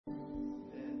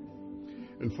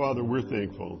And Father, we're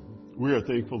thankful. We are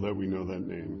thankful that we know that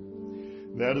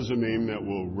name. That is a name that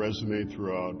will resonate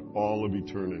throughout all of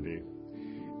eternity.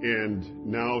 And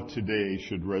now today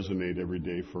should resonate every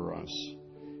day for us.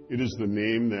 It is the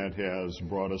name that has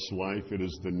brought us life. It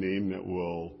is the name that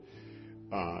will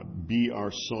be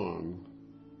our song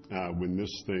when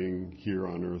this thing here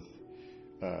on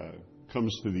earth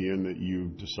comes to the end that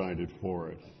you've decided for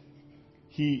it.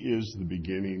 He is the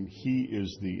beginning. He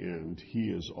is the end.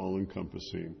 He is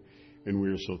all-encompassing. And we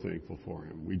are so thankful for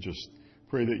him. We just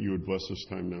pray that you would bless this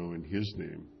time now in his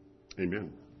name.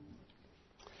 Amen.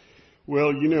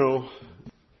 Well, you know,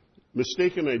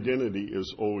 mistaken identity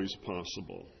is always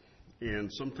possible. And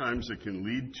sometimes it can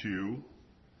lead to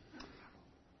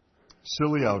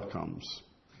silly outcomes.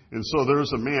 And so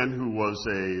there's a man who was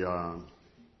a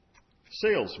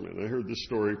salesman. I heard this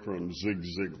story from Zig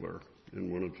Ziglar in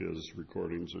one of his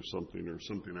recordings or something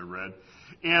I read.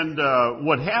 And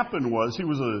what happened was he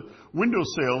was a window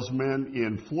salesman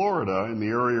in Florida, in the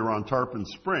area around Tarpon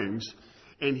Springs,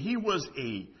 and he was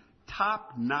a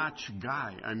top-notch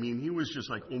guy. I mean, he was just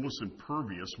like almost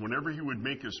impervious. Whenever he would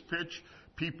make his pitch,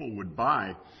 people would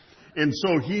buy. And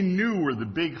so he knew where the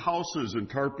big houses in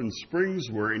Tarpon Springs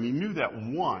were, and he knew that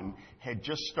one had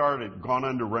just gone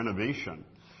under renovation.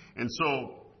 And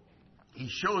so he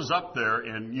shows up there,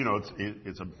 and, you know,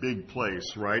 it's a big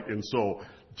place, right? And so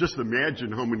just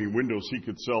imagine how many windows he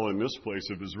could sell in this place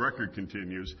if his record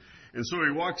continues. And so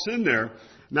he walks in there.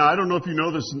 Now, I don't know if you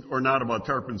know this or not about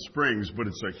Tarpon Springs, but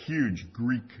it's a huge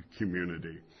Greek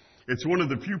community. It's one of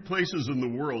the few places in the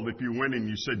world, if you went and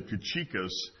you said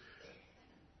Kachikas,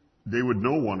 they would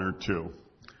know one or two.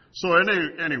 So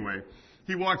anyway,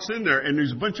 he walks in there, and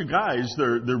there's a bunch of guys,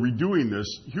 they're redoing this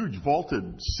huge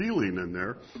vaulted ceiling in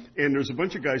there, and there's a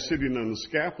bunch of guys sitting on the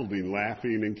scaffolding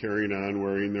laughing and carrying on,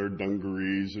 wearing their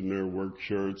dungarees and their work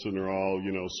shirts, and they're all,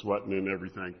 you know, sweating and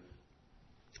everything.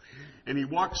 And he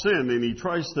walks in, and he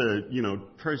tries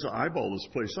to eyeball this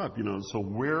place up, you know, so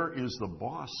where is the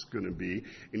boss going to be?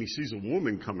 And he sees a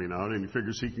woman coming out, and he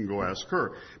figures he can go ask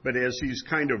her. But as he's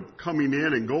kind of coming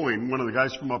in and going, one of the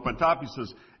guys from up on top, he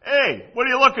says, "Hey, what are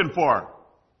you looking for?"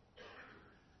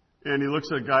 And he looks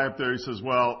at the guy up there, he says,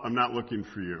 "Well, I'm not looking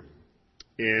for you."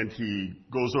 And he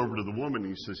goes over to the woman,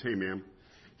 and he says, "Hey, ma'am,"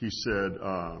 he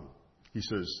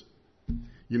says,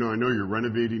 "You know, I know you're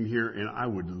renovating here, and I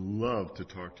would love to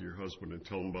talk to your husband and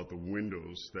tell him about the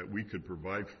windows that we could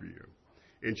provide for you."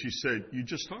 And she said, "You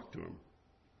just talked to him."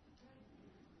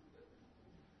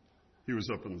 He was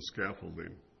up on the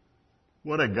scaffolding.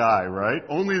 What a guy, right?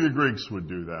 Only the Greeks would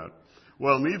do that.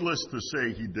 Well, needless to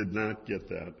say, he did not get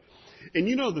that. And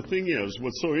you know, the thing is,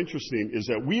 what's so interesting is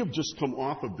that we have just come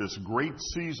off of this great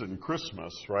season,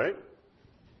 Christmas, right?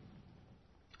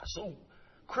 So,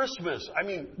 Christmas, I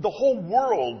mean, the whole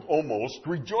world almost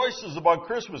rejoices about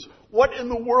Christmas. What in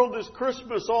the world is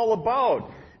Christmas all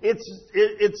about?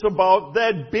 It's about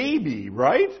that baby,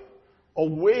 right?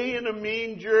 Away in a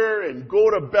manger and go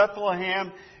to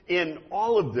Bethlehem and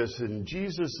all of this. And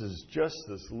Jesus is just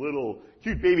this little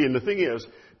cute baby. And the thing is,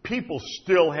 people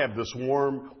still have this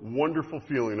warm, wonderful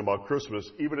feeling about Christmas,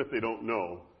 even if they don't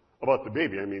know about the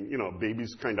baby. I mean, you know, a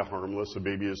baby's kind of harmless. A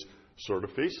baby is sort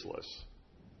of faceless.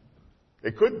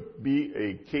 It could be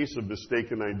a case of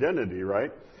mistaken identity,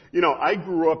 right? You know, I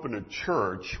grew up in a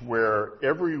church where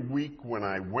every week when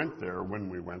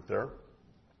we went there,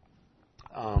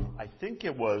 I think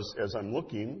it was, as I'm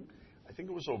looking, I think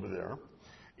it was over there,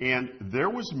 and there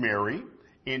was Mary,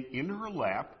 and in her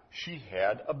lap, she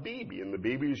had a baby, and the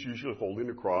baby is usually holding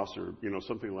a cross or, you know,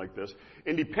 something like this.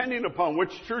 And depending upon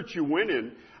which church you went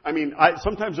in, I mean,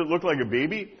 sometimes it looked like a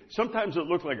baby, sometimes it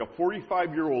looked like a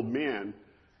 45-year-old man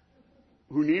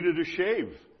who needed a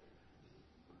shave.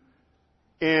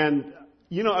 And,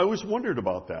 you know, I always wondered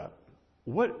about that.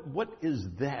 What is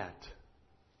that?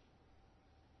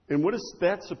 And what is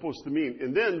that supposed to mean?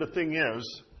 And then the thing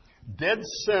is, dead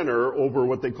center over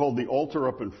what they called the altar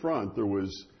up in front, there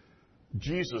was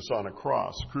Jesus on a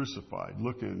cross, crucified,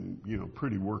 looking, you know,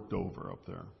 pretty worked over up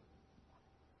there.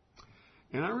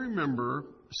 And I remember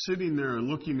sitting there and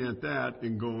looking at that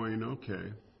and going,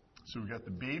 okay, so we got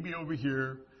the baby over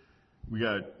here, we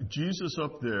got Jesus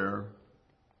up there,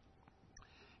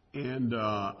 and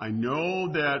I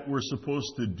know that we're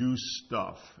supposed to do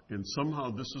stuff, and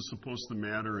somehow this is supposed to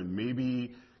matter, and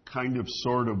maybe kind of,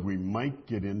 sort of, we might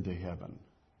get into heaven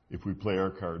if we play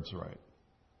our cards right.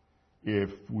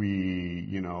 If we,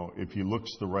 you know, if he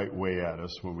looks the right way at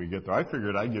us when we get there. I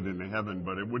figured I'd get into heaven,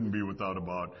 but it wouldn't be without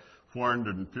about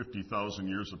 450,000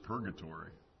 years of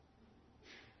purgatory.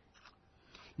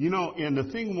 You know, and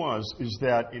the thing is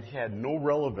that it had no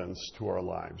relevance to our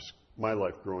lives, my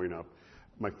life growing up.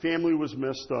 My family was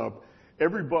messed up.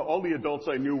 All the adults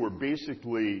I knew were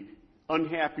basically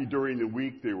unhappy during the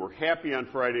week. They were happy on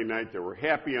Friday night. They were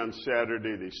happy on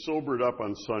Saturday. They sobered up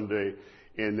on Sunday.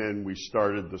 And then we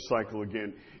started the cycle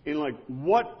again. And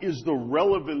what is the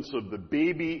relevance of the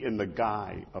baby and the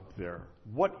guy up there?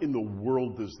 What in the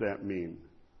world does that mean?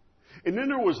 And then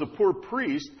there was the poor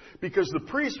priest, because the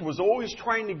priest was always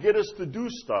trying to get us to do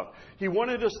stuff. He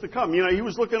wanted us to come. He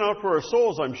was looking out for our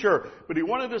souls, I'm sure. But he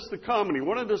wanted us to come, and he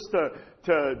wanted us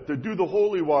to do the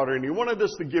holy water, and he wanted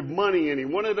us to give money, and he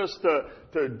wanted us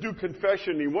to do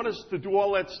confession, and he wanted us to do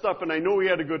all that stuff, and I know he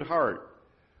had a good heart.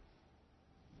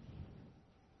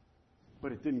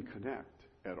 But it didn't connect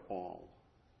at all.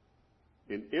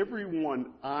 And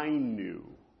everyone I knew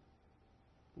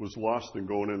was lost and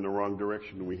going in the wrong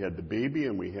direction. We had the baby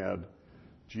and we had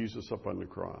Jesus up on the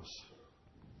cross.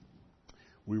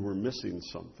 We were missing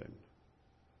something.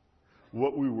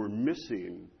 What we were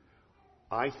missing,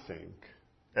 I think,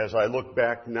 as I look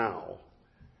back now,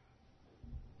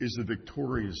 is the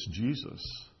victorious Jesus.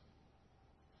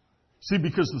 See,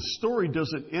 because the story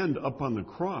doesn't end up on the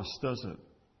cross, does it?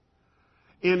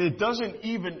 And it doesn't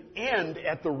even end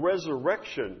at the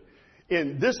resurrection.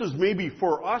 And this is maybe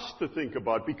for us to think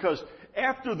about, because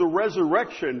after the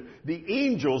resurrection, the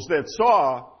angels that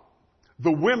saw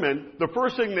the women, the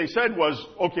first thing they said was,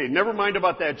 okay, never mind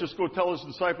about that. Just go tell his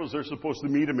disciples they're supposed to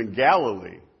meet him in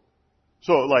Galilee.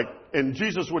 So and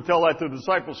Jesus would tell that to the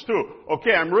disciples too.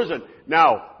 Okay, I'm risen.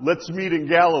 Now, let's meet in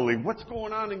Galilee. What's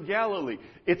going on in Galilee?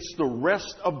 It's the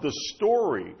rest of the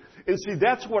story. And see,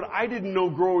 that's what I didn't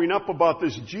know growing up about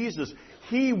this Jesus.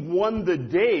 He won the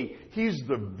day. He's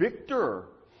the victor.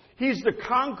 He's the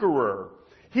conqueror.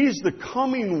 He's the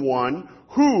coming one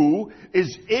who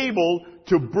is able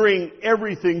to bring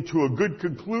everything to a good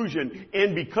conclusion.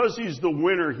 And because he's the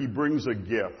winner, he brings a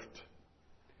gift.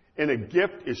 And a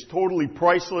gift is totally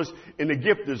priceless. And a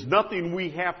gift is nothing we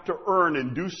have to earn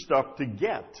and do stuff to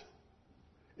get.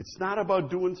 It's not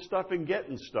about doing stuff and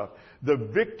getting stuff. The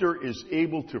victor is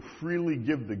able to freely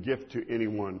give the gift to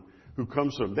anyone who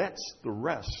comes to him. That's the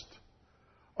rest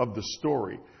of the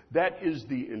story. That is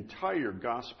the entire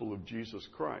gospel of Jesus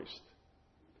Christ.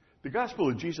 The gospel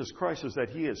of Jesus Christ is that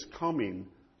he is coming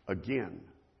again.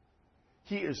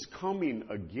 He is coming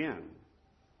again.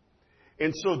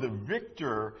 And so the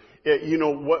victor,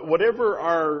 whatever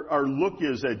our look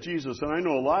is at Jesus, and I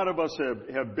know a lot of us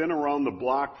have been around the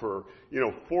block for,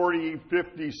 40,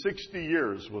 50, 60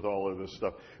 years with all of this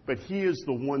stuff. But he is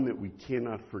the one that we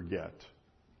cannot forget.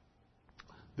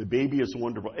 The baby is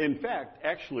wonderful. In fact,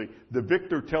 actually, the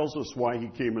victor tells us why he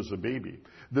came as a baby.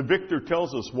 The victor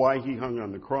tells us why he hung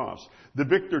on the cross. The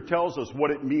victor tells us what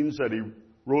it means that he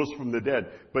rose from the dead.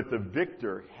 But the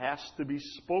victor has to be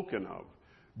spoken of.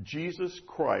 Jesus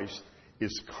Christ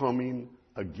is coming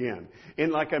again.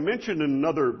 And like I mentioned in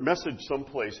another message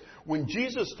someplace, when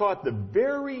Jesus taught the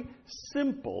very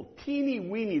simple,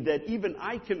 teeny-weeny, that even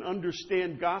I can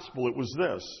understand gospel, it was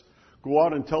this. Go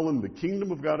out and tell them the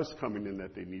kingdom of God is coming and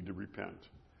that they need to repent.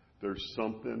 There's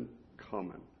something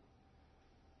coming.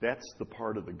 That's the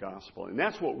part of the gospel. And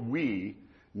that's what we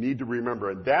need to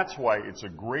remember. And that's why it's a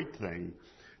great thing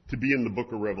to be in the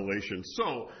book of Revelation.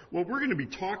 So, what we're going to be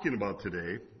talking about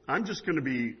today, I'm just going to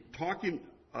be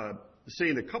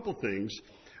saying a couple things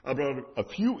about a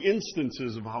few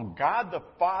instances of how God the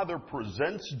Father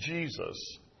presents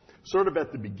Jesus, sort of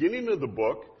at the beginning of the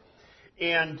book,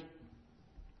 and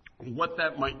what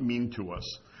that might mean to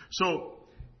us. So,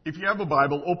 if you have a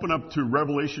Bible, open up to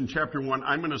Revelation chapter 1.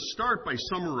 I'm going to start by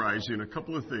summarizing a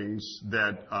couple of things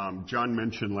that John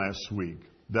mentioned last week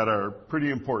that are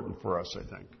pretty important for us, I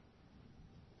think.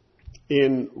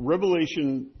 In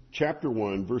Revelation chapter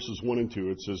 1, verses 1 and 2,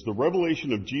 it says, "The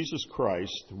revelation of Jesus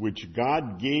Christ, which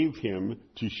God gave him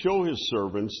to show his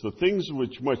servants the things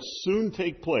which must soon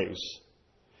take place,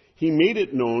 he made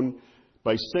it known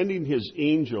by sending his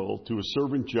angel to his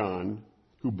servant John,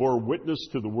 who bore witness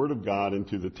to the word of God and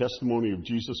to the testimony of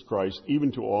Jesus Christ,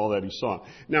 even to all that he saw."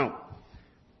 Now,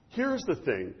 here's the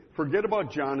thing. Forget about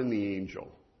John and the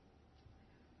angel.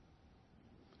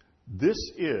 This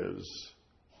is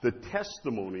the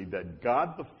testimony that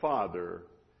God the Father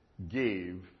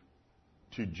gave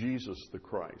to Jesus the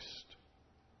Christ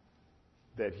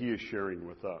that he is sharing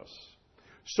with us.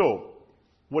 So,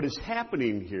 what is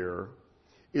happening here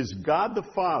is God the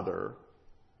Father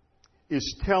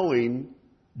is telling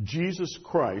Jesus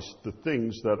Christ the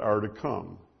things that are to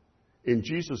come. And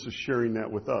Jesus is sharing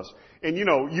that with us. And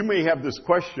you may have this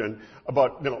question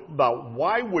about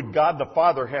why would God the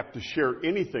Father have to share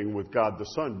anything with God the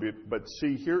Son? But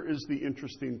see, here is the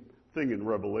interesting thing in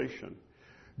Revelation.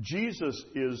 Jesus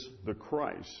is the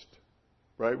Christ.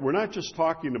 right? We're not just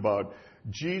talking about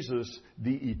Jesus,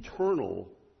 the eternal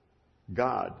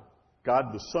God,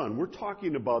 God the Son. We're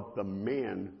talking about the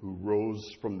man who rose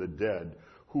from the dead,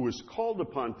 who is called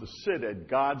upon to sit at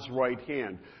God's right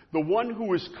hand, the one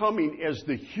who is coming as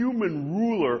the human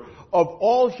ruler of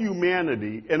all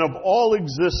humanity and of all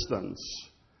existence,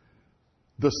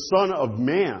 the Son of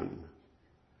Man.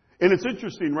 And it's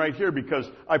interesting right here because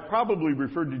I probably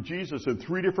referred to Jesus in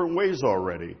 3 different ways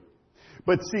already.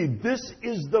 But see, this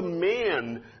is the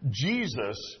man,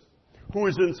 Jesus, who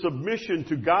is in submission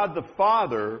to God the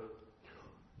Father,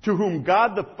 to whom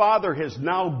God the Father has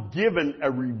now given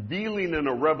a revealing and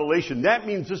a revelation. That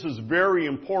means this is very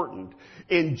important.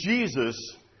 And Jesus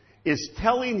is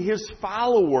telling his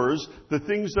followers the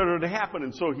things that are to happen.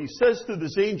 And so he says to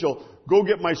this angel, go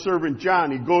get my servant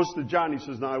John. He goes to John. He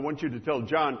says, now I want you to tell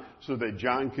John so that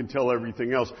John can tell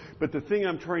everything else. But the thing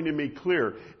I'm trying to make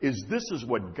clear is this is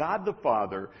what God the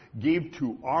Father gave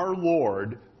to our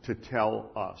Lord to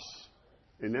tell us.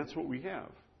 And that's what we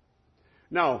have.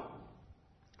 Now,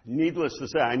 needless to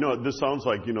say, I know this sounds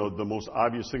like, the most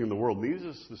obvious thing in the world.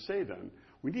 Needless to say then,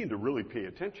 we need to really pay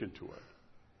attention to it.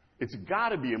 It's got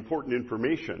to be important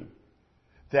information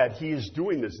that he is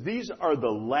doing this. These are the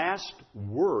last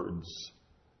words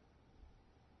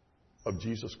of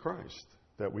Jesus Christ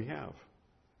that we have.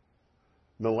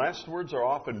 And the last words are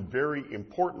often very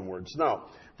important words. Now,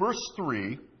 verse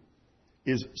 3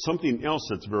 is something else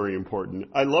that's very important.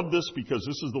 I love this because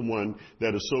this is the one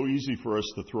that is so easy for us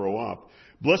to throw up.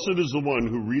 Blessed is the one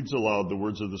who reads aloud the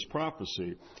words of this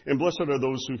prophecy, and blessed are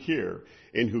those who hear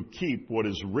and who keep what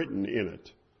is written in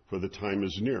it, for the time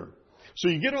is near. So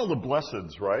you get all the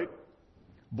blesseds, right?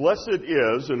 Blessed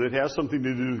is, and it has something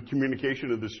to do with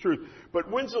communication of this truth.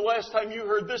 But when's the last time you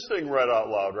heard this thing read out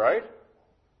loud, right?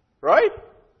 Right?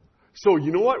 So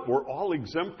you know what? We're all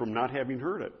exempt from not having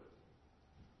heard it.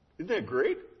 Isn't that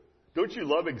great? Don't you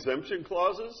love exemption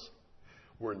clauses?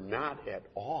 We're not at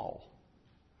all.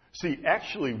 See,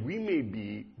 actually, we may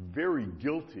be very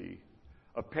guilty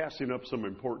of passing up some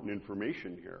important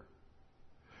information here.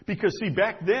 Because, see,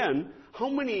 back then,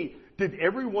 did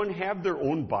everyone have their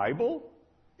own Bible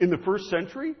in the first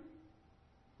century?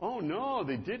 Oh, no,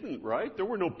 they didn't, right? There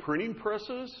were no printing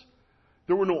presses.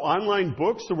 There were no online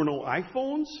books. There were no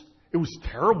iPhones. It was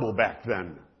terrible back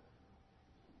then.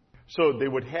 So they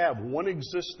would have one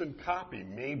existent copy,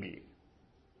 maybe,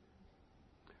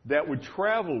 that would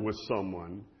travel with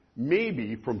someone,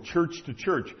 maybe from church to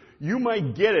church. You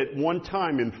might get it one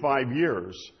time in 5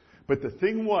 years. But the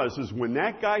thing is when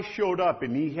that guy showed up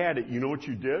and he had it, you know what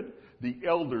you did? The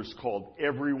elders called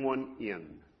everyone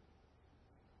in.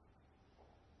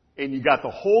 And you got the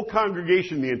whole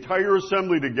congregation, the entire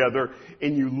assembly together,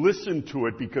 and you listened to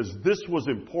it because this was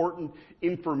important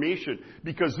information.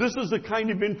 Because this is the kind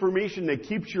of information that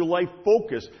keeps your life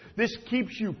focused. This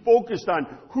keeps you focused on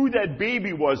who that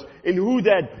baby was and who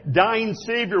that dying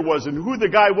Savior was and who the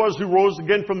guy was who rose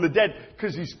again from the dead,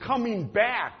 because he's coming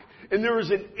back. And there is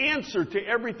an answer to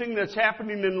everything that's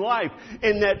happening in life.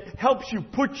 And that helps you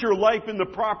put your life in the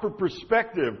proper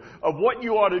perspective of what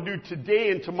you ought to do today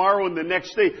and tomorrow and the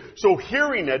next day. So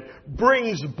hearing it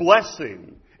brings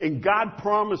blessing. And God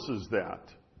promises that.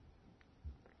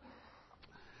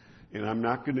 And I'm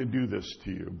not going to do this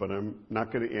to you, but I'm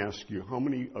not going to ask you, how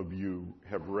many of you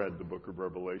have read the book of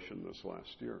Revelation this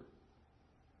last year?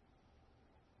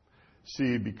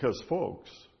 See, because folks,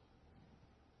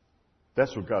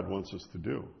 that's what God wants us to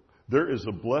do. There is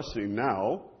a blessing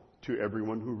now to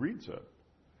everyone who reads it.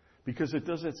 Because it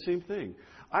does that same thing.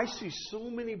 I see so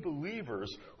many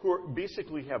believers who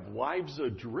basically have lives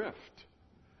adrift.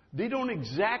 They don't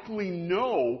exactly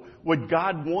know what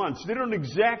God wants. They don't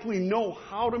exactly know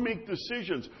how to make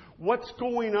decisions. What's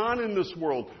going on in this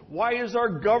world? Why is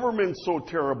our government so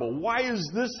terrible? Why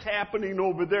is this happening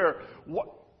over there? What?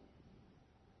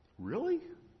 Really?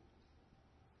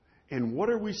 And what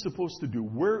are we supposed to do?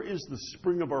 Where is the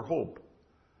spring of our hope?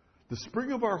 The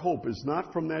spring of our hope is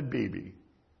not from that baby.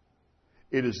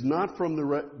 It is not from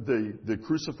the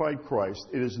crucified Christ.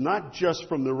 It is not just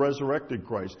from the resurrected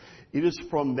Christ. It is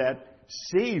from that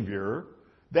Savior,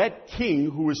 that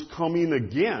King who is coming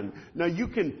again. Now you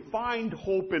can find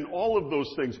hope in all of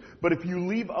those things, but if you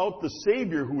leave out the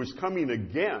Savior who is coming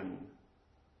again,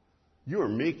 we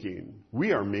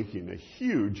are making a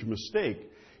huge mistake.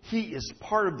 He is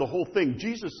part of the whole thing.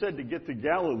 Jesus said to get to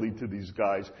Galilee to these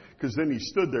guys, because then he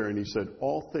stood there and he said,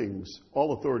 all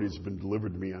authority has been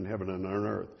delivered to me on heaven and on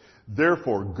earth.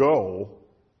 Therefore, go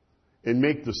and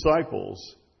make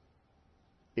disciples.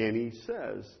 And he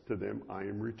says to them, I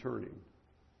am returning.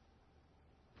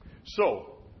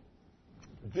 So,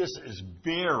 this is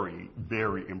very,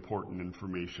 very important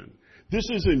information. This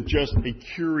isn't just a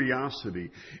curiosity.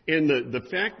 And the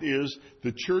fact is,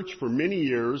 the church for many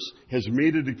years has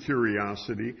made it a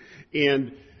curiosity,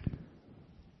 and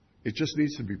it just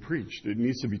needs to be preached. It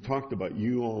needs to be talked about.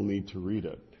 You all need to read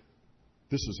it.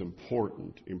 This is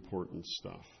important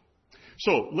stuff.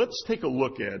 So let's take a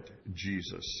look at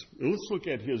Jesus. And let's look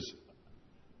at his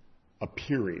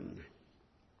appearing.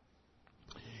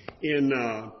 In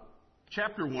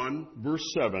chapter 1, verse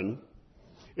 7,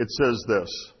 it says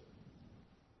this: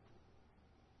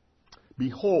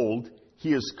 "Behold,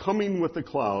 he is coming with the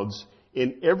clouds,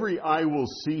 and every eye will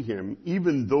see him,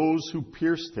 even those who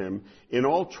pierced him, and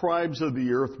all tribes of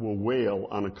the earth will wail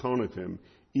on account of him.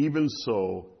 Even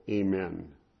so, amen."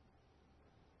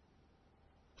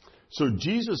 So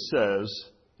Jesus says,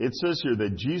 it says here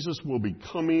that Jesus will be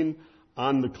coming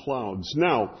on the clouds.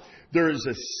 Now, there is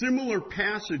a similar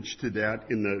passage to that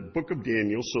in the book of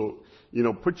Daniel. So,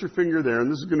 put your finger there, and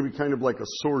this is going to be kind of like a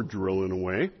sword drill in a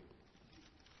way.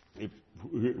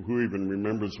 Who even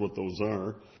remembers what those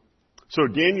are? So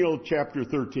Daniel chapter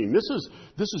 13. This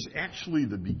is actually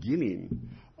the beginning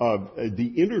of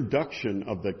the introduction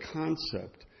of the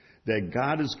concept that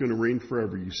God is going to reign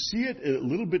forever. You see it a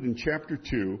little bit in chapter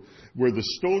 2, where the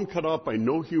stone cut off by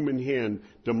no human hand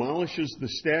demolishes the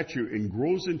statue and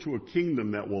grows into a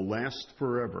kingdom that will last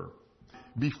forever.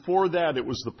 Before that, it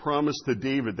was the promise to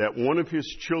David that one of his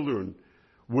children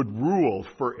would rule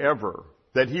forever,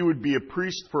 that he would be a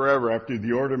priest forever after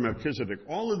the order of Melchizedek.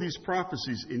 All of these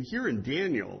prophecies, and here in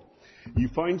Daniel, you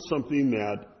find something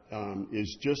that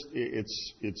is just,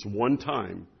 it's one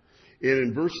time. And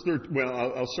in verse 13,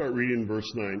 I'll start reading in verse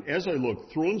 9. "As I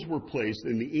looked, thrones were placed,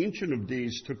 and the Ancient of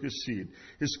Days took his seat.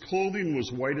 His clothing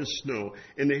was white as snow,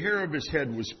 and the hair of his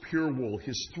head was pure wool.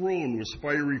 His throne was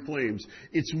fiery flames,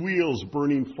 its wheels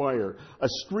burning fire. A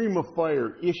stream of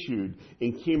fire issued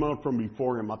and came out from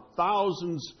before him. A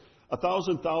thousand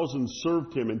thousands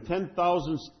served him, and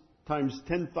 10,000 times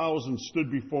 10,000 stood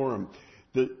before him.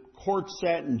 The court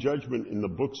sat in judgment, and the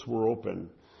books were open.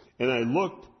 And I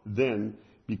looked then,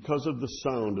 because of the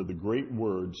sound of the great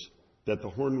words that the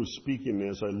horn was speaking.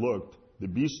 As I looked, the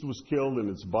beast was killed, and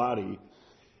its body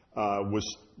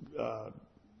was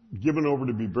given over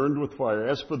to be burned with fire.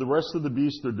 As for the rest of the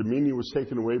beasts, their dominion was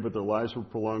taken away, but their lives were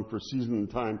prolonged for a season and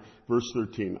time." Verse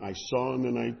 13, "I saw in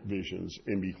the night visions,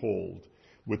 and behold,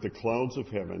 with the clouds of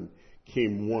heaven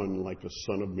came one like a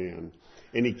son of man.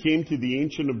 And he came to the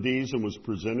Ancient of Days and was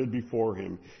presented before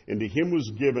him. And to him was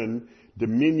given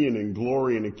dominion and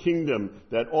glory and a kingdom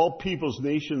that all peoples,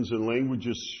 nations, and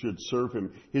languages should serve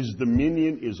him. His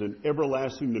dominion is an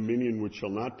everlasting dominion which shall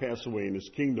not pass away, and his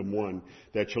kingdom one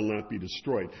that shall not be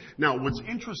destroyed." Now, what's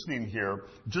interesting here,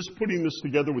 just putting this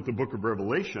together with the book of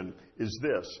Revelation, is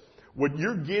this. What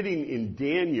you're getting in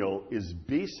Daniel is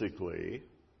basically,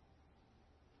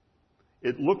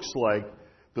 it looks like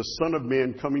the Son of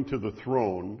Man coming to the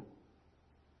throne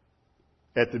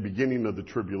at the beginning of the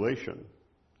tribulation.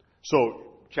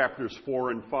 So, chapters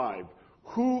 4 and 5.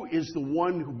 Who is the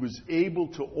one who was able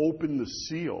to open the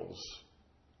seals?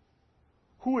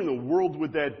 Who in the world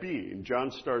would that be? And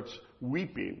John starts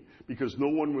weeping because no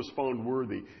one was found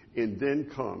worthy. And then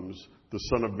comes the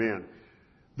Son of Man.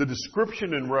 The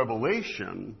description in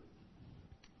Revelation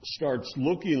starts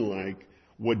looking like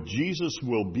what Jesus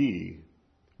will be,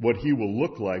 what he will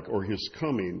look like, or his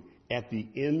coming at the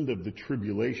end of the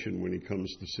tribulation when he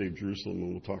comes to save Jerusalem,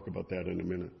 and we'll talk about that in a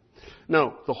minute.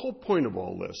 Now, the whole point of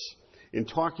all this, in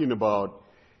talking about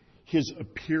his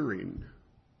appearing,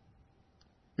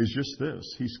 is just this.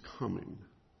 He's coming.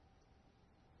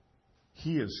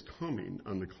 He is coming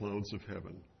on the clouds of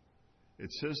heaven.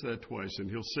 It says that twice, and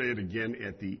he'll say it again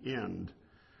at the end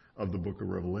of the book of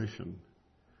Revelation.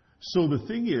 So the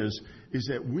thing is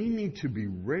that we need to be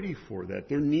ready for that.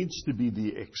 There needs to be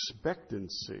the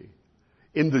expectancy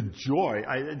and the joy.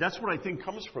 That's what I think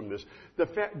comes from this.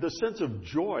 The sense of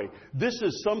joy. This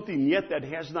is something yet that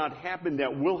has not happened,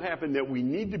 that will happen, that we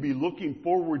need to be looking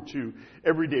forward to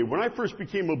every day. When I first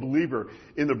became a believer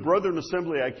in the Brethren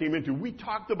Assembly I came into, we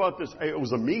talked about this. It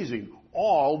was amazing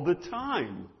all the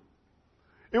time.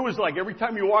 It was like every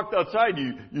time you walked outside,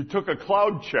 you took a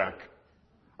cloud check.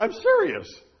 I'm serious.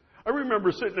 I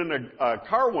remember sitting in a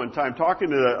car one time talking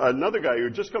to another guy who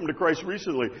had just come to Christ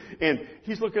recently, and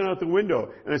he's looking out the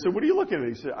window. And I said, "What are you looking at?"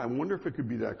 He said, "I wonder if it could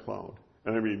be that cloud."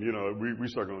 And I mean, we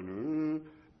start going,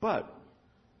 But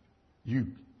you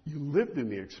lived in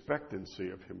the expectancy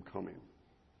of him coming.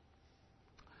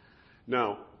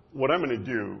 Now, what I'm going to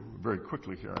do very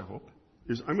quickly here, I hope,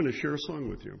 is I'm going to share a song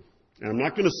with you. And I'm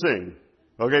not going to sing.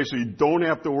 Okay, so you don't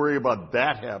have to worry about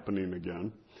that happening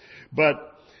again. But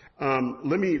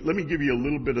Let me give you a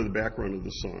little bit of the background of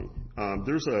the song.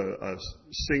 There's a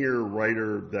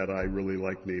singer-writer that I really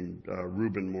like named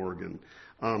Reuben Morgan.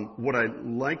 What I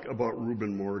like about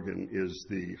Reuben Morgan is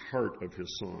the heart of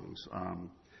his songs,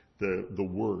 the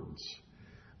words.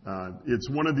 It's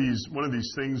one of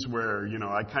these things where, you know,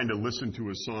 I kind of listen to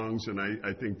his songs and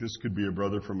I think this could be a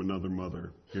brother from another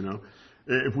mother, you know.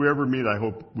 If we ever meet, I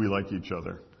hope we like each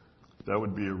other. That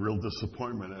would be a real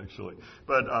disappointment, actually.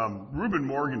 But Reuben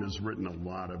Morgan has written a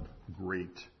lot of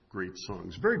great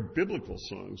songs, very biblical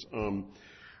songs.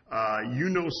 You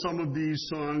know some of these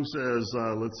songs as,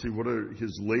 let's see, what are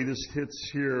his latest hits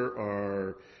here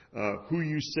are Who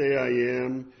You Say I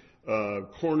Am,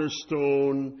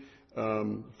 Cornerstone,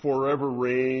 Forever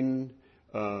Rain.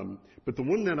 But the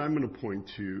one that I'm going to point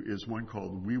to is one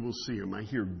called We Will See Him. I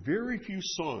hear very few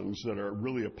songs that are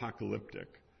really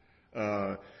apocalyptic.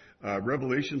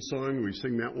 Revelation song, we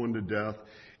sing that one to death.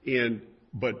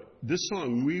 But this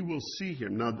song, We Will See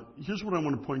Him. Now, here's what I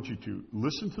want to point you to.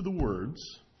 Listen to the words.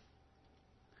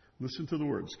 Listen to the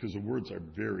words, because the words are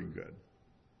very good.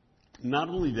 Not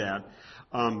only that,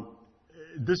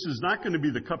 this is not going to be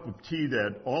the cup of tea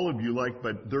that all of you like,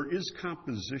 but there is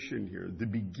composition here. The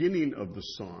beginning of the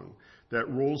song that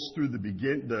rolls through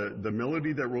the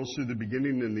melody that rolls through the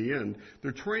beginning and the end,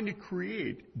 they're trying to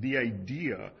create the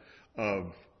idea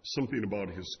of something about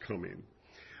his coming.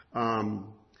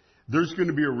 There's going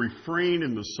to be a refrain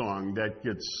in the song that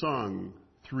gets sung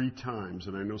 3 times.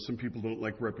 And I know some people don't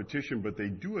like repetition, but they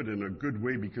do it in a good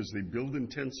way because they build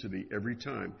intensity every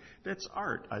time. That's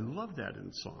art. I love that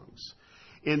in songs.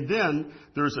 And then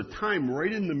there's a time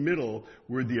right in the middle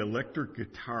where the electric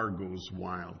guitar goes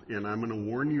wild. And I'm going to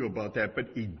warn you about that, but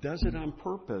he does it on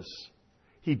purpose.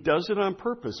 He does it on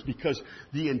purpose because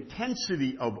the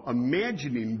intensity of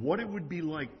imagining what it would be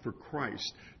like for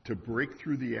Christ to break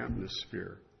through the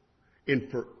atmosphere and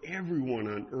for everyone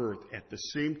on earth at the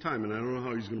same time, and I don't know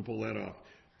how he's going to pull that off,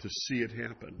 to see it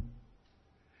happen.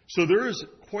 So there is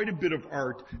quite a bit of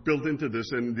art built into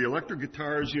this, and the electric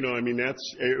guitars, you know, I mean,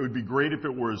 it would be great if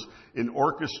it was an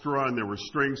orchestra and there were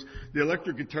strings. The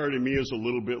electric guitar to me is a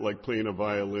little bit like playing a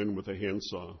violin with a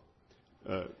handsaw,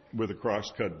 with a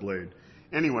cross-cut blade.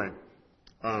 Anyway,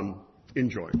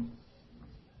 enjoy.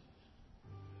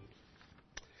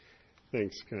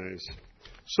 Thanks, guys.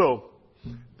 So,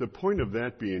 the point of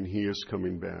that being, he is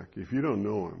coming back. If you don't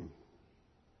know him,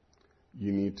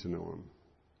 you need to know him.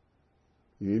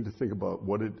 You need to think about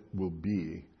what it will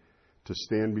be to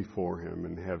stand before him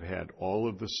and have had all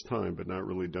of this time but not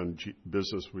really done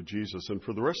business with Jesus. And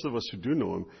for the rest of us who do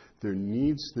know him, there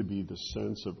needs to be the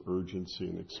sense of urgency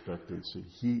and expectancy.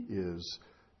 He is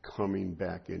coming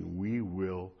back, and we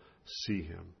will see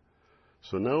him.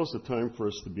 So now is the time for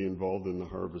us to be involved in the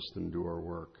harvest and do our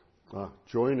work.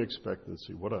 Joy and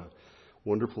expectancy. What a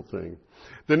wonderful thing.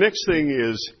 The next thing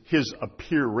is his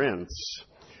appearance.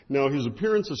 Now, his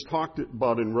appearance is talked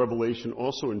about in Revelation,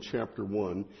 also in chapter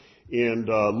 1. And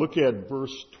look at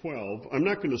verse 12. I'm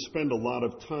not going to spend a lot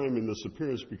of time in this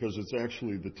appearance because it's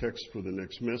actually the text for the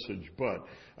next message, but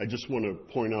I just want to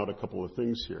point out a couple of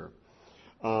things here.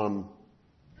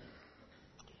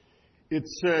 It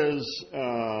says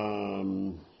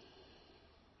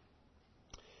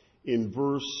in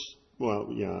verse,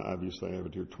 obviously I have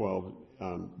it here, 12.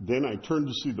 Then I turned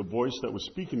to see the voice that was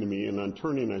speaking to me, and on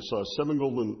turning I saw 7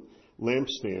 golden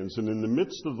lampstands, and in the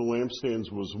midst of the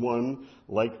lampstands was one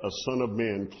like a son of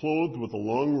man, clothed with a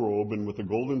long robe and with a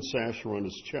golden sash around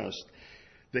his chest.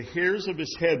 The hairs of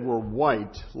his head were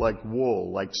white like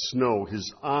wool, like snow,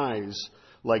 his eyes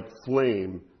like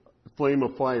flame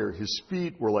of fire. His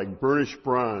feet were like burnished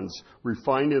bronze,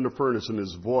 refined in a furnace, and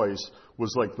his voice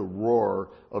was like the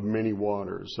roar of many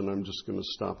waters. And I'm just going to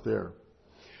stop there.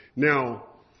 Now,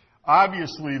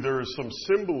 obviously there is some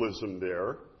symbolism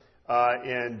there.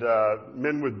 And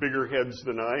men with bigger heads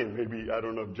than I, and maybe, I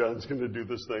don't know if John's going to do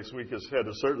this next week, his head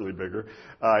is certainly bigger,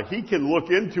 he can look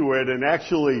into it and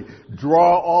actually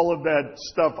draw all of that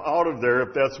stuff out of there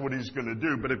if that's what he's going to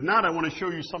do. But if not, I want to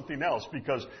show you something else,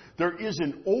 because there is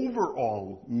an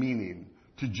overall meaning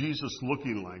to Jesus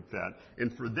looking like that.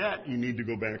 And for that, you need to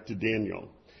go back to Daniel.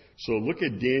 So look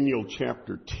at Daniel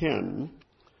chapter 10.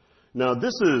 Now,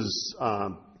 this is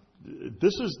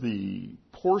the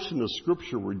portion of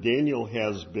Scripture where Daniel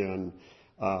has been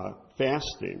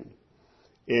fasting.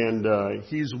 And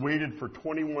he's waited for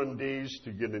 21 days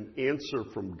to get an answer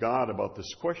from God about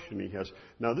this question he has.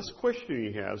 Now, this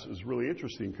question he has is really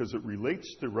interesting because it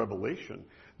relates to Revelation.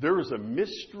 There is a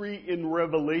mystery in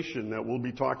Revelation that we'll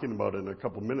be talking about in a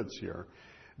couple minutes here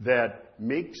that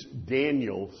makes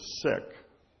Daniel sick.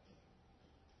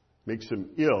 makes him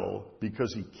ill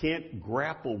because he can't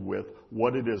grapple with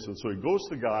what it is. And so he goes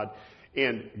to God,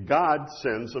 and God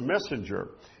sends a messenger.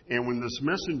 And when this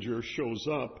messenger shows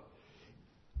up,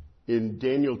 in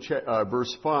Daniel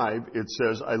verse 5, it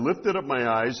says, I lifted up my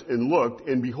eyes and looked,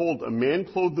 and behold, a man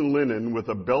clothed in linen with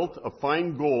a belt of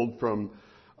fine gold from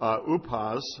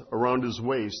Uphaz around his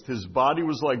waist. His body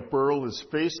was like beryl, his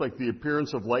face like the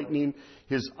appearance of lightning,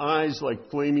 his eyes like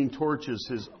flaming torches,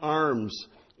 his arms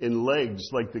and legs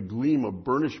like the gleam of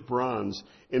burnished bronze,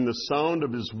 and the sound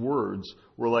of his words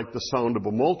were like the sound of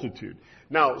a multitude.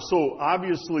 Now, so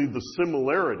obviously the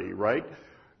similarity, right?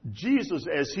 Jesus,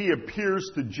 as he appears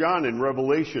to John in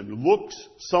Revelation, looks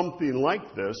something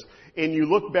like this, and you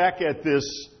look back at this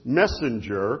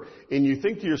messenger, and you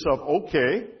think to yourself,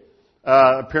 okay,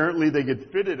 apparently they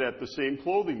get fitted at the same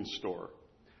clothing store.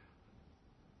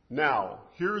 Now,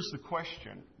 here's the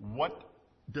question. What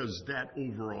does that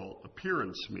overall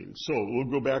appearance mean? So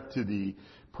we'll go back to the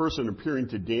person appearing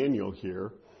to Daniel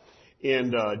here.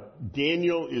 And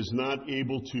Daniel is not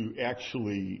able to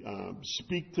actually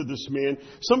speak to this man.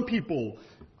 Some people,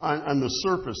 on the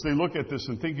surface, they look at this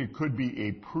and think it could be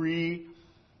a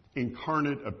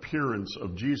pre-incarnate appearance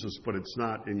of Jesus, but it's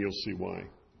not, and you'll see why.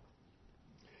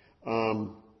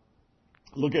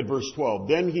 Look at verse 12.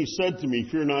 Then he said to me,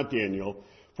 fear not, Daniel,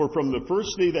 for from the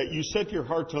first day that you set your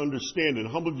heart to understand and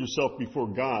humbled yourself before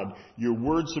God, your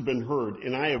words have been heard,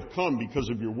 and I have come because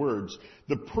of your words.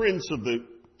 The prince of the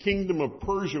kingdom of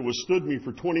Persia withstood me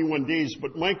for 21 days,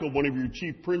 but Michael, one of your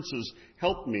chief princes,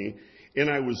 helped me, and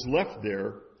I was left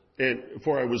there,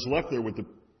 with the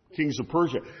kings of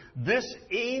Persia. This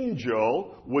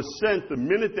angel was sent the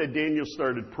minute that Daniel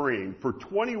started praying. For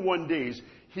 21 days,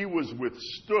 he was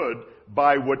withstood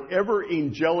by whatever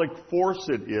angelic force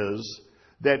it is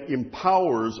that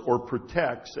empowers or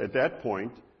protects, at that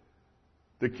point,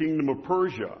 the kingdom of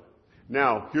Persia.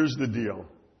 Now, here's the deal.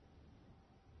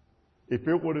 If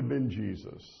it would have been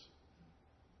Jesus,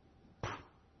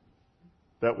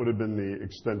 that would have been the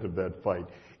extent of that fight.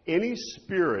 Any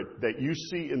spirit that you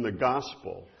see in the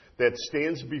gospel that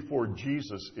stands before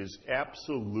Jesus is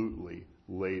absolutely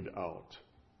laid out.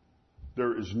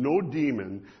 There is no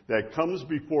demon that comes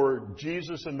before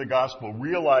Jesus in the gospel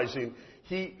realizing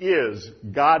he is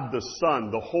God the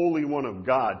Son, the Holy One of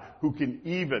God, who can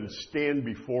even stand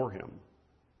before him.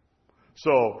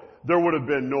 So there would have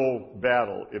been no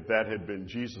battle if that had been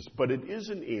Jesus. But it is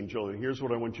an angel, and here's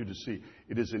what I want you to see.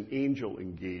 It is an angel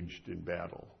engaged in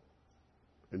battle.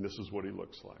 And this is what he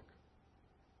looks like.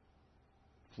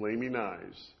 Flaming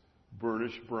eyes,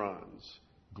 burnished bronze,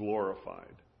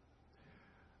 glorified.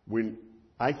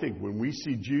 I think when we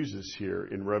see Jesus here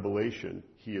in Revelation,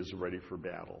 he is ready for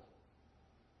battle.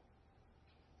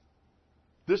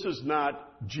 This is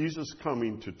not Jesus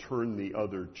coming to turn the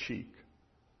other cheek.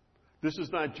 This is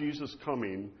not Jesus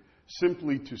coming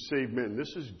simply to save men.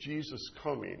 This is Jesus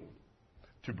coming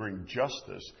to bring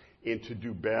justice and to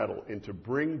do battle and to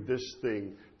bring this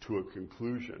thing to a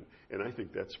conclusion. And I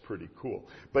think that's pretty cool.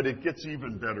 But it gets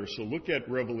even better. So look at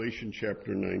Revelation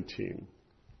chapter 19.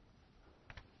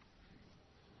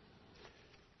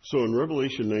 So in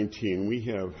Revelation 19, we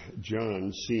have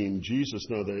John seeing Jesus.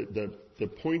 Now, the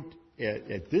point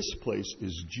at this place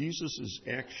is Jesus is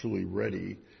actually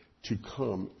ready to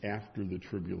come after the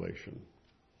tribulation.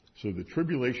 So the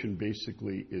tribulation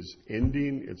basically is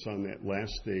ending. It's on that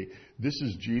last day. This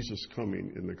is Jesus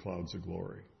coming in the clouds of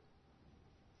glory.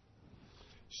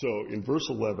 So in verse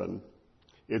 11,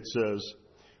 it says,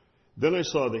 Then I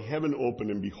saw the heaven open,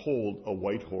 and behold, a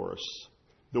white horse.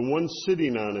 The one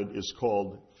sitting on it is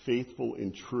called Faithful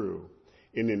and True,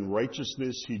 and in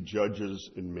righteousness he judges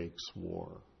and makes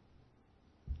war.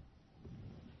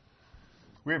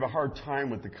 We have a hard time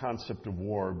with the concept of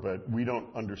war, but we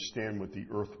don't understand what the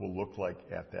earth will look like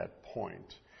at that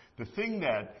point. The thing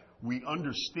that we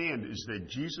understand is that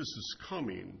Jesus is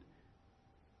coming,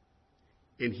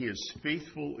 and he is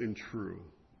faithful and true.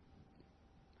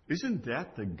 Isn't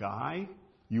that the guy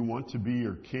you want to be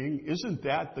your king? Isn't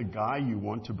that the guy you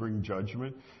want to bring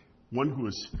judgment? One who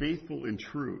is faithful and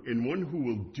true, and one who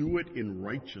will do it in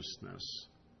righteousness.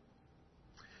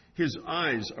 His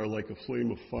eyes are like a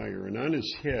flame of fire, and on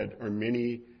his head are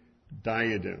many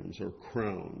diadems or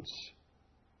crowns.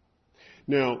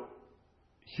 Now,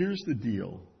 here's the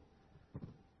deal.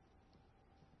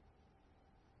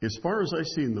 As far as I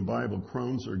see in the Bible,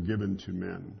 crowns are given to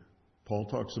men. Paul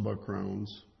talks about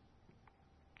crowns.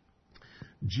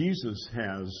 Jesus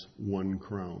has won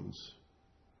crowns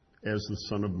as the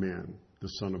Son of Man, the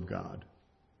Son of God.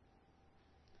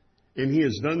 And he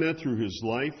has done that through his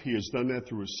life. He has done that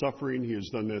through his suffering. He has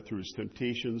done that through his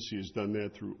temptations. He has done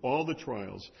that through all the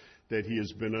trials that he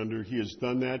has been under. He has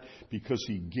done that because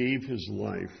he gave his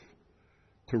life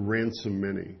to ransom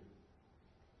many.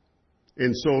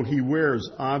 And so he wears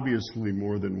obviously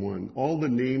more than one. All the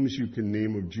names you can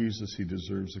name of Jesus, he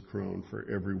deserves a crown for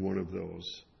every one of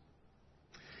those.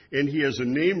 And he has a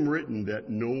name written that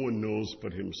no one knows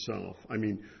but himself. I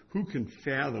mean, who can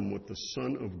fathom what the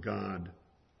Son of God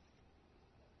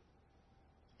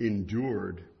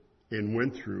endured and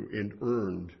went through and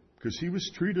earned? Because he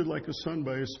was treated like a son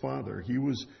by his Father.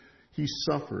 He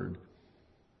suffered.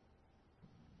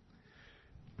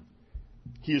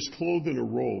 He is clothed in a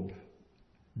robe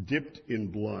dipped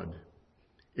in blood,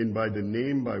 and by the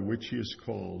name by which he is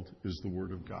called is the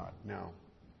Word of God. Now,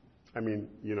 I mean,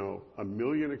 a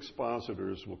million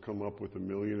expositors will come up with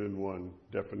 1,000,001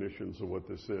 definitions of what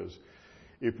this is.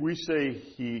 If we say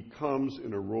he comes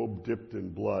in a robe dipped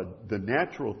in blood, the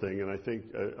natural thing, and I think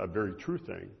a very true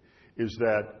thing, is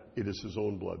that it is his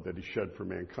own blood that he shed for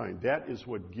mankind. That is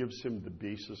what gives him the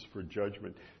basis for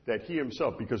judgment. That he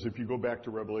himself, because if you go back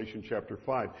to Revelation chapter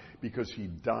 5, because he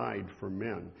died for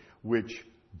men, which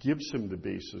gives him the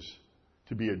basis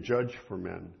to be a judge for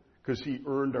men, because he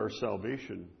earned our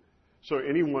salvation. So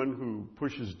anyone who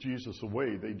pushes Jesus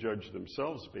away, they judge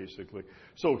themselves, basically.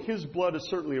 So his blood is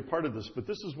certainly a part of this, but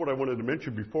this is what I wanted to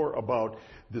mention before about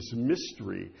this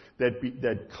mystery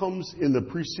that comes in the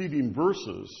preceding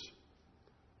verses.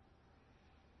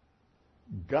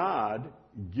 God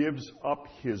gives up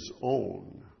his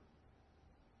own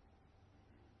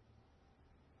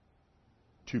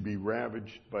to be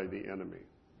ravaged by the enemy.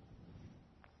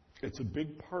 It's a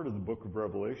big part of the book of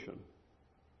Revelation.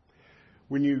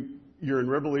 When you're in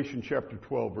Revelation chapter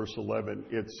 12, verse 11,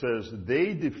 it says,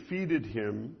 they defeated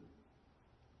him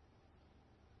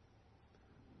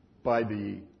by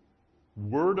the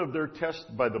word of their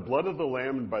by the blood of the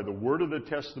Lamb and by the word of the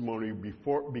testimony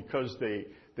because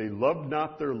they loved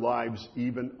not their lives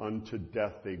even unto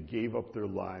death. They gave up their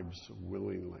lives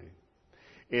willingly.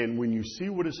 And when you see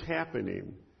what is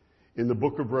happening in the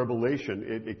book of Revelation,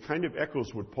 it kind of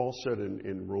echoes what Paul said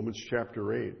in Romans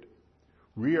chapter 8.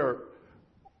 We are,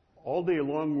 all day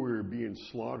long we are being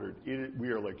slaughtered. We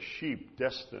are like sheep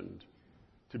destined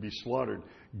to be slaughtered.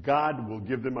 God will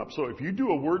give them up. So if you do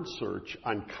a word search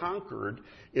on conquered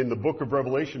in the book of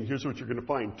Revelation, here's what you're going to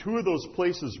find. Two of those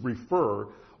places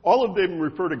all of them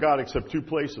refer to God except two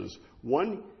places.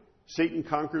 One, Satan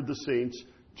conquered the saints.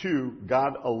 Two,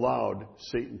 God allowed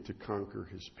Satan to conquer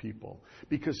his people.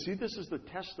 Because, see, this is the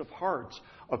test of hearts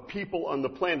of people on the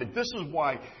planet. This is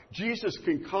why Jesus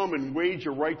can come and wage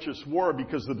a righteous war,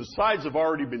 because the sides have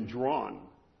already been drawn.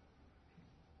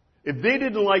 If they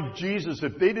didn't like Jesus,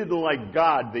 if they didn't like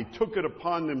God, they took it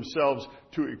upon themselves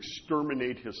to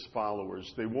exterminate his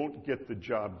followers. They won't get the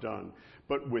job done.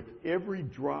 But with every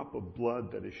drop of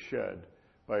blood that is shed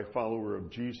by a follower of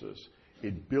Jesus,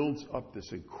 it builds up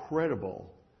this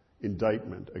incredible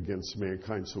indictment against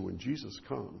mankind. So when Jesus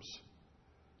comes,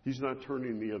 he's not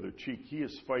turning the other cheek. He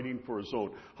is fighting for his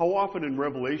own. How often in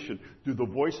Revelation do the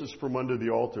voices from under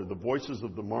the altar, the voices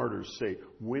of the martyrs say,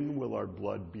 when will our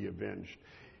blood be avenged?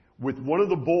 With one of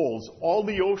the bowls, all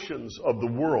the oceans of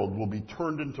the world will be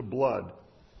turned into blood.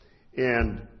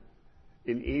 And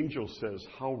an angel says,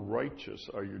 how righteous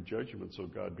are your judgments, O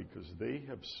God, because they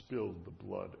have spilled the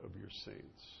blood of your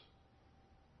saints.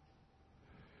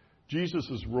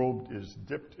 Jesus' robe is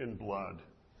dipped in blood,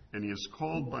 and he is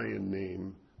called by a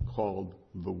name called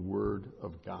the Word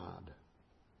of God.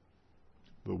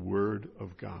 The Word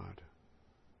of God.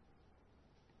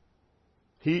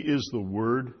 He is the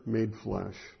Word made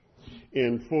flesh.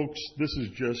 And folks, this is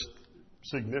just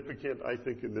significant, I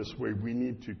think, in this way. We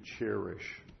need to cherish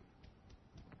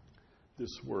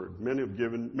this word. Men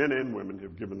and women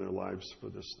have given their lives for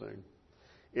this thing.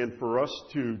 And for us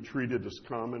to treat it as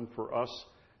common, for us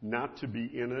not to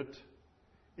be in it,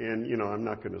 and, I'm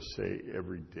not going to say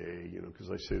every day,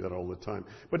 because I say that all the time.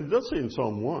 But it does say in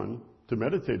Psalm 1 to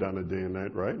meditate on it day and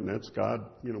night, right? And that's God,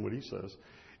 what he says.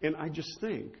 And I just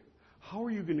think, how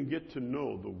are you going to get to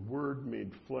know the Word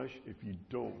made flesh if you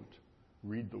don't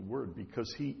read the Word?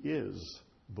 Because he is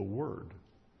the Word.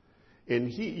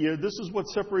 And this is what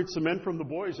separates the men from the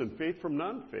boys and faith from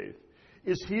non-faith.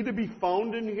 Is he to be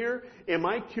found in here? Am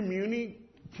I communing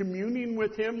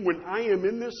with him when I am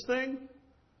in this thing?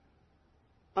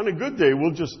 On a good day,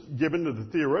 we'll just give into the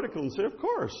theoretical and say, of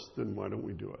course, then why don't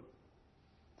we do it?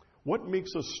 What makes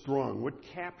us strong? What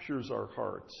captures our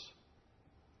hearts?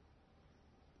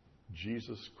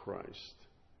 Jesus Christ,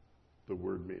 the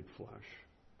Word made flesh.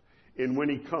 And when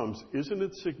he comes, isn't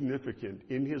it significant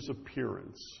in his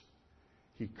appearance?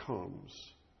 He comes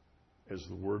as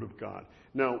the Word of God.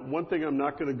 Now, one thing I'm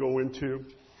not going to go into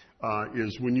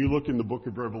is when you look in the book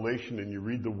of Revelation and you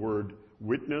read the word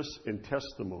witness and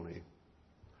testimony,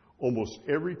 almost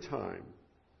every time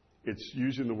it's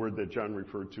using the word that John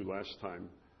referred to last time,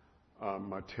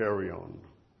 martyrion,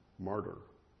 martyr.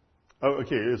 Oh,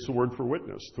 okay, it's the word for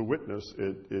witness. To witness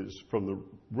it is from the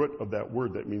root of that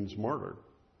word that means martyr.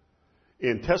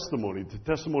 And testimony, the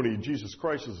testimony of Jesus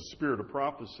Christ is the spirit of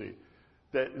prophecy.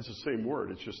 That is the same word.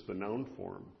 It's just the noun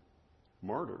form.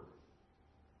 Martyr.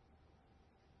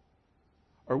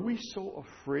 Are we so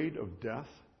afraid of death?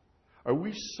 Are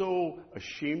we so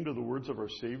ashamed of the words of our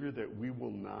Savior that we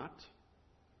will not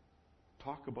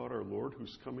talk about our Lord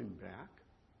who's coming back?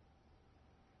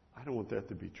 I don't want that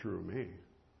to be true of me.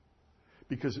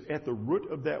 Because at the root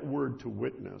of that word to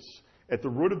witness, at the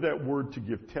root of that word to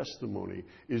give testimony,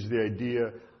 is the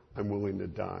idea, I'm willing to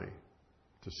die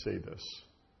to say this.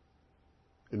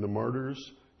 And the martyrs,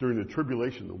 during the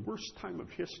tribulation, the worst time of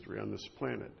history on this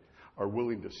planet, are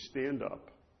willing to stand up.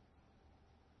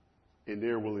 And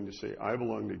they're willing to say, I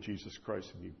belong to Jesus Christ,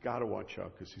 and you've got to watch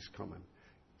out because he's coming.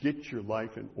 Get your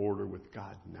life in order with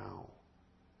God now.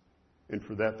 And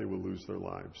for that, they will lose their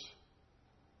lives.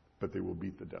 But they will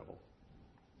beat the devil.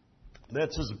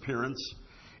 That's his appearance.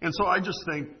 And so I just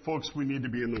think, folks, we need to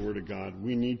be in the Word of God.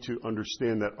 We need to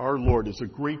understand that our Lord is a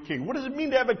great king. What does it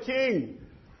mean to have a king?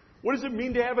 What does it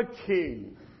mean to have a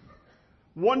king?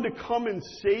 One to come and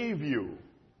save you.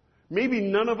 Maybe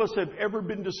none of us have ever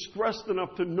been distressed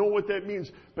enough to know what that means,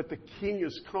 but the king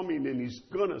is coming and he's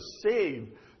going to save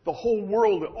the whole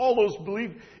world, all those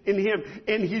believe in him,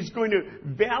 and he's going to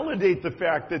validate the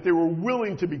fact that they were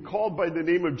willing to be called by the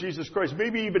name of Jesus Christ.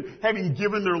 Maybe even having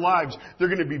given their lives, they're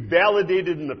going to be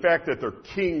validated in the fact that their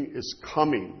king is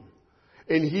coming.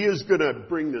 And he is going to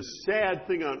bring this sad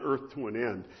thing on earth to an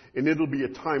end, and it'll be a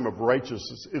time of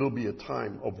righteousness. It'll be a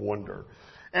time of wonder.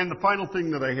 And the final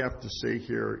thing that I have to say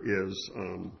here is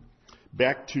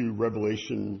back to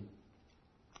Revelation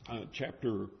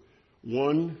chapter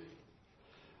 1.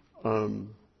 I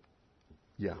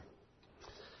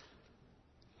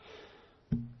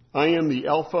am the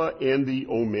Alpha and the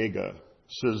Omega,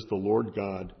 says the Lord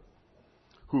God,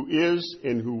 who is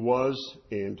and who was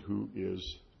and who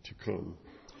is to come.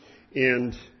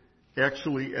 And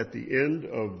actually at the end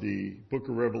of the book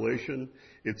of Revelation,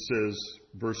 it says,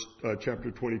 chapter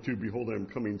 22, behold, I am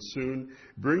coming soon,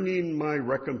 bringing my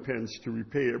recompense to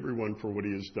repay everyone for what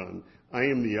he has done. I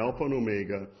am the Alpha and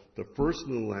Omega, the first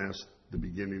and the last, the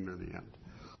beginning and the end.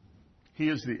 He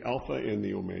is the Alpha and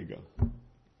the Omega.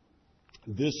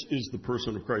 This is the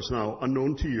person of Christ. Now,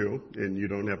 unknown to you, and you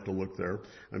don't have to look there,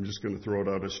 I'm just going to throw it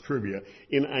out as trivia.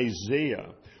 In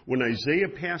Isaiah, when Isaiah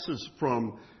passes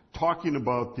from talking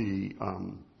about the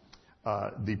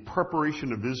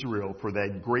preparation of Israel for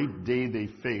that great day they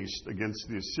faced against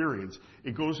the Assyrians,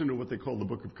 it goes into what they call the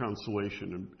book of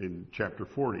consolation in chapter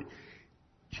 40.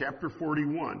 Chapter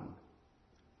 41,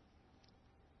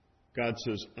 God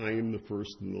says, I am the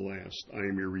first and the last. I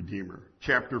am your Redeemer.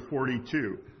 Chapter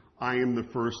 42, I am the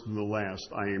first and the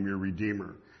last. I am your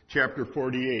Redeemer. Chapter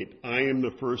 48, I am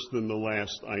the first and the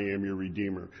last. I am your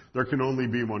Redeemer. There can only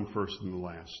be one first and the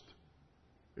last.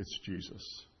 It's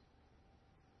Jesus.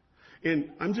 And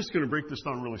I'm just going to break this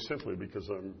down really simply because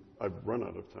I've run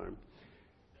out of time.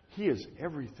 He is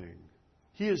everything.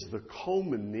 He is the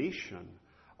culmination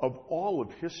of all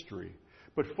of history.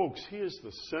 But folks, he is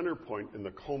the center point and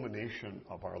the culmination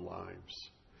of our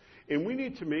lives. And we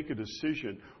need to make a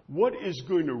decision. What is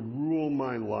going to rule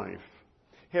my life?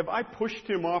 Have I pushed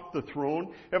him off the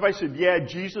throne? Have I said, yeah,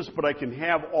 Jesus, but I can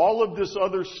have all of this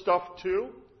other stuff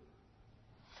too?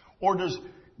 Or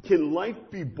can life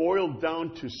be boiled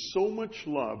down to so much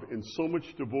love and so much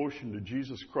devotion to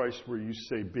Jesus Christ where you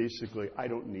say, basically, I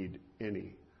don't need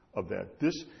any of that.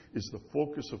 This is the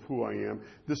focus of who I am.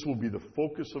 This will be the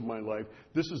focus of my life.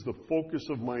 This is the focus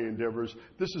of my endeavors.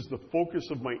 This is the focus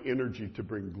of my energy to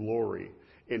bring glory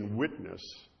and witness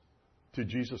to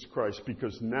Jesus Christ,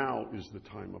 because now is the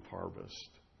time of harvest.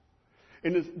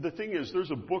 And the thing is,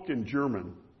 there's a book in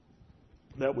German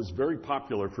that was very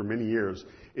popular for many years.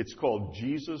 It's called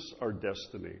Jesus, Our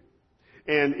Destiny.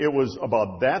 And it was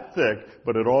about that thick,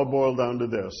 but it all boiled down to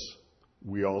this.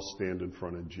 We all stand in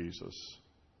front of Jesus.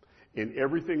 And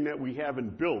everything that we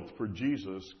haven't built for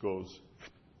Jesus goes.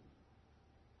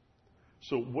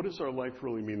 So what does our life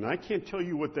really mean? And I can't tell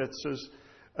you what that says,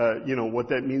 what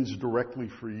that means directly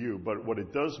for you. But what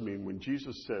it does mean when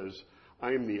Jesus says,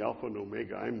 I am the Alpha and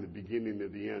Omega, I am the beginning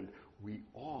and the end, we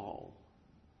all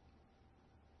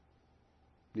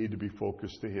need to be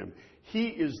focused to him. He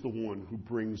is the one who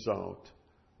brings out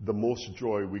the most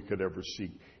joy we could ever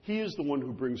seek. He is the one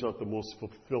who brings out the most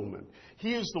fulfillment.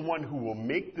 He is the one who will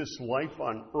make this life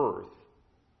on earth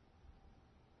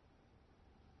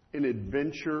an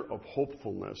adventure of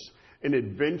hopefulness, an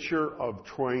adventure of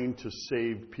trying to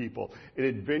save people, an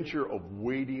adventure of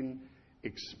waiting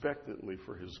expectantly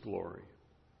for His glory.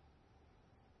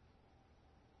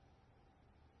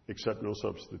 Except no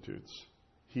substitutes.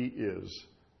 He is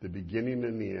the beginning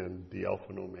and the end, the Alpha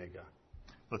and Omega.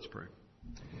 Let's pray.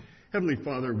 Heavenly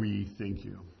Father, we thank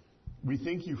You. We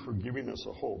thank You for giving us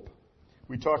a hope.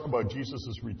 We talk about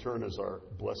Jesus' return as our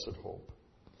blessed hope.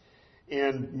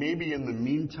 And maybe in the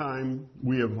meantime,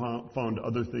 we have found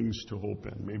other things to hope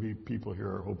in. Maybe people here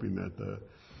are hoping that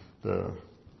the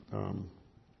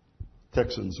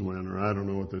Texans win, or I don't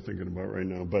know what they're thinking about right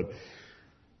now. But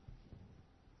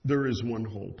there is one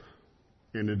hope,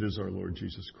 and it is our Lord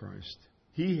Jesus Christ.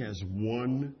 He has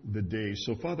won the day.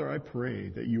 So, Father, I pray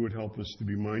that You would help us to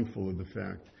be mindful of the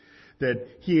fact that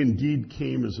He indeed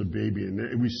came as a baby,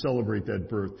 and we celebrate that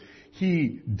birth.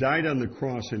 He died on the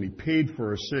cross, and He paid for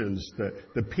our sins,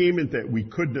 the payment that we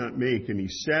could not make, and He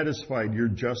satisfied Your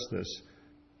justice.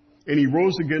 And He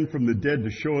rose again from the dead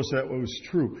to show us that was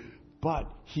true. But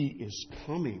He is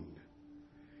coming.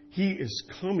 He is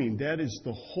coming. That is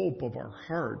the hope of our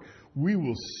heart. We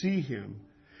will see Him.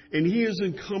 And He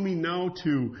isn't coming now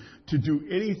to do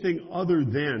anything other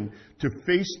than to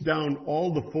face down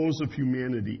all the foes of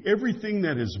humanity. Everything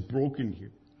that is broken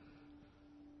here.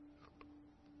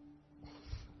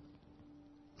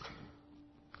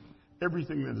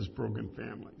 Everything that has broken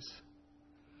families.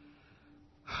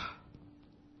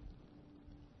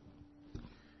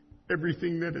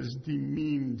 Everything that has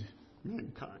demeaned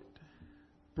mankind.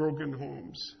 Broken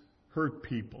homes. Hurt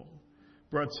people.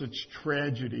 Brought such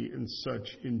tragedy and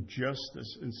such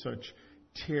injustice and such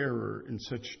terror and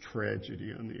such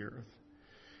tragedy on the earth.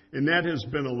 And that has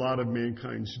been a lot of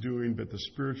mankind's doing, but the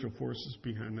spiritual forces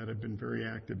behind that have been very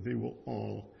active. They will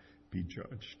all be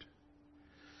judged.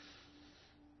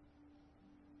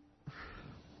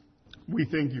 We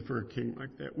thank You for a king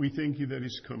like that. We thank You that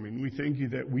He's coming. We thank You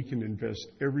that we can invest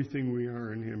everything we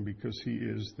are in Him because He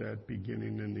is that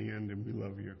beginning and the end, and we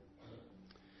love You.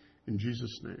 In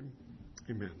Jesus' name.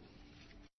 Amen.